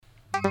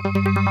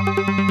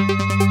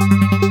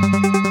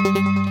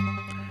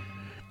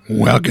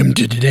Welcome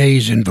to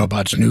today's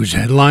Infobots News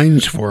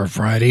headlines for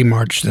Friday,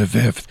 March the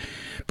 5th,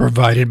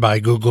 provided by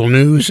Google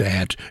News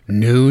at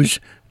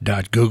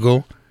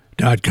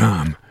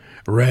news.google.com.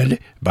 Read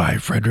by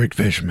Frederick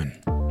Fishman.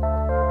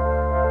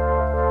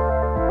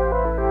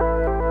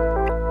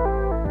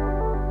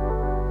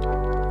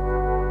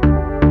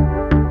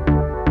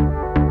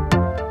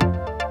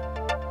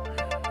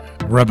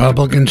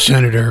 Republican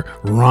Senator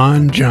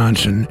Ron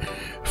Johnson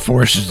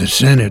forces the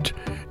Senate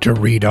to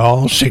read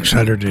all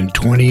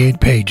 628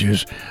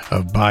 pages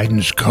of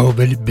Biden's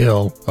COVID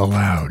bill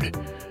aloud,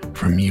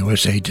 from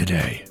USA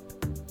Today.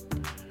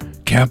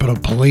 Capitol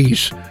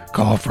Police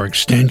call for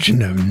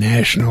extension of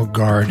National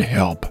Guard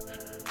help,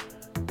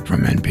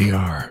 from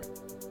NPR.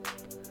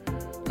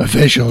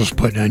 Officials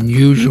put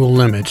unusual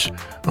limits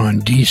on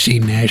D.C.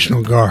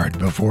 National Guard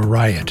before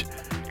riot,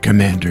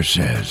 commander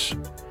says,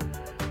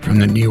 from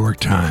the New York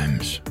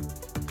Times.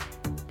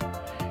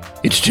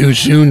 It's too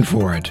soon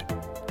for it.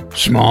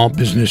 Small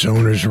business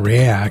owners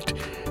react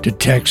to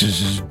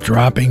Texas's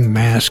dropping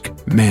mask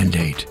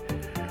mandate.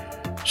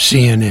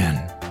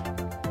 CNN.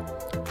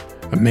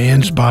 A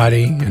man's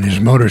body and his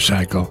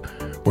motorcycle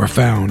were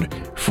found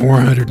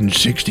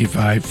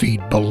 465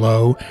 feet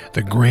below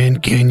the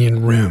Grand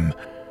Canyon rim,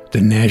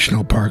 the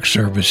National Park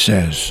Service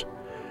says.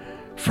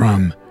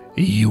 From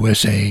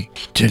USA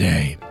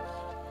Today.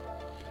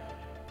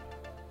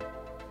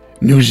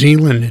 New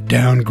Zealand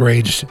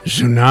downgrades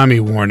tsunami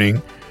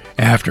warning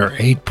after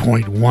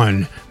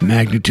 8.1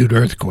 magnitude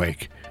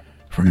earthquake,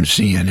 from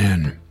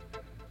CNN.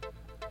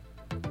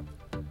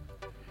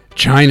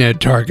 China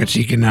targets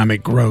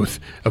economic growth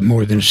of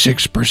more than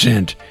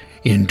 6%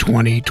 in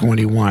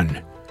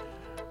 2021,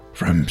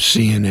 from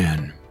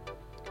CNN.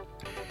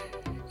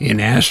 In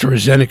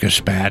AstraZeneca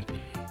spat,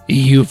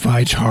 EU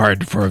fights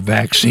hard for a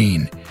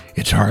vaccine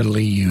it's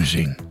hardly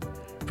using,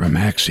 from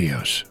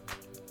Axios.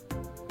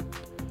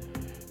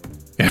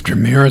 After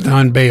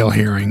marathon bail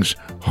hearings,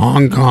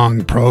 Hong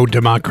Kong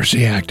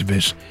pro-democracy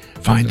activists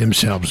find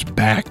themselves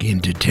back in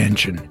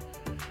detention,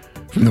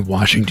 from the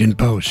Washington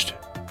Post.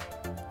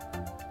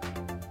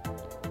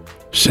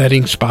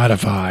 Setting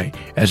Spotify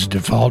as a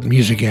default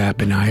music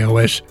app in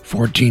iOS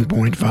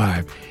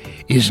 14.5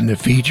 isn't a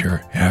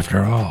feature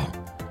after all,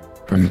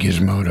 from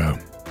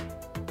Gizmodo.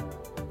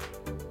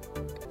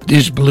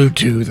 This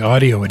Bluetooth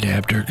audio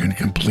adapter can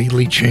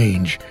completely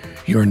change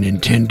your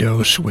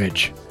Nintendo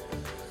Switch,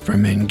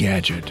 from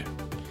Engadget.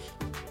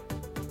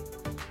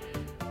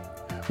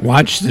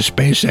 Watch the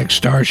SpaceX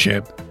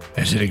Starship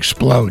as it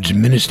explodes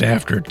minutes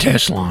after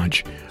test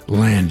launch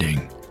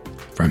landing,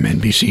 from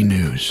NBC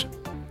News.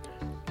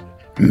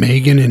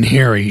 Meghan and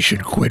Harry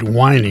should quit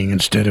whining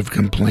instead of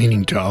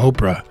complaining to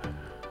Oprah,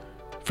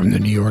 from the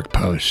New York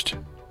Post.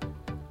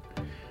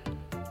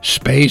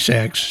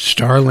 SpaceX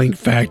Starlink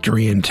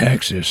factory in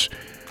Texas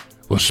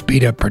will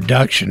speed up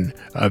production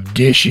of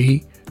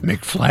Dishy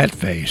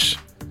McFlatface,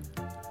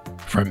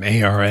 from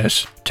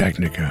ARS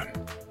Technica.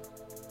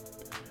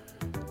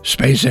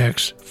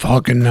 SpaceX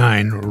Falcon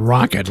 9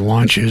 rocket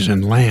launches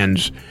and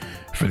lands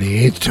for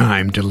the 8th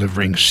time,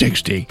 delivering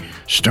 60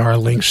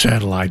 Starlink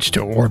satellites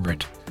to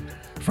orbit,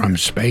 from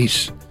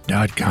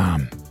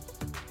space.com.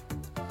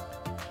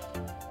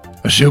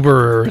 A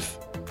super-Earth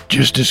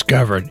just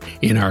discovered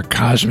in our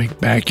cosmic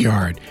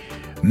backyard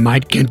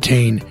might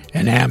contain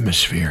an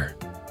atmosphere,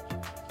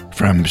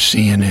 from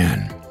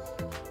CNN.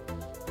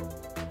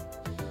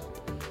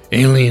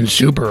 Alien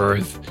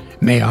super-Earth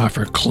may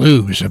offer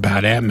clues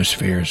about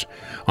atmospheres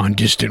on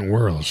distant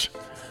worlds,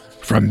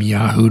 from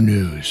Yahoo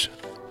News.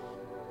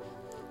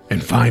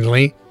 And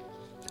finally,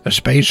 a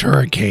space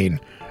hurricane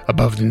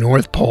above the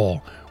North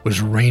Pole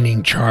was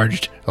raining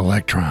charged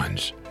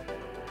electrons,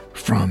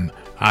 from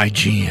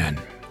IGN.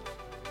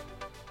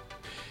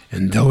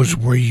 And those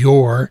were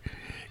your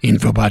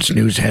Infobots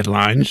News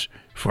headlines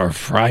for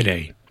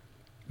Friday,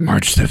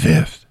 March the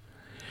 5th.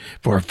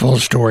 For full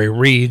story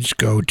reads,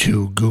 go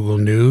to Google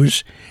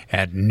News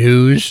at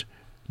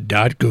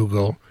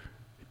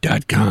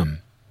news.google.com.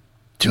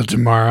 Till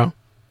tomorrow,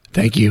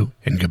 thank you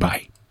and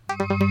goodbye.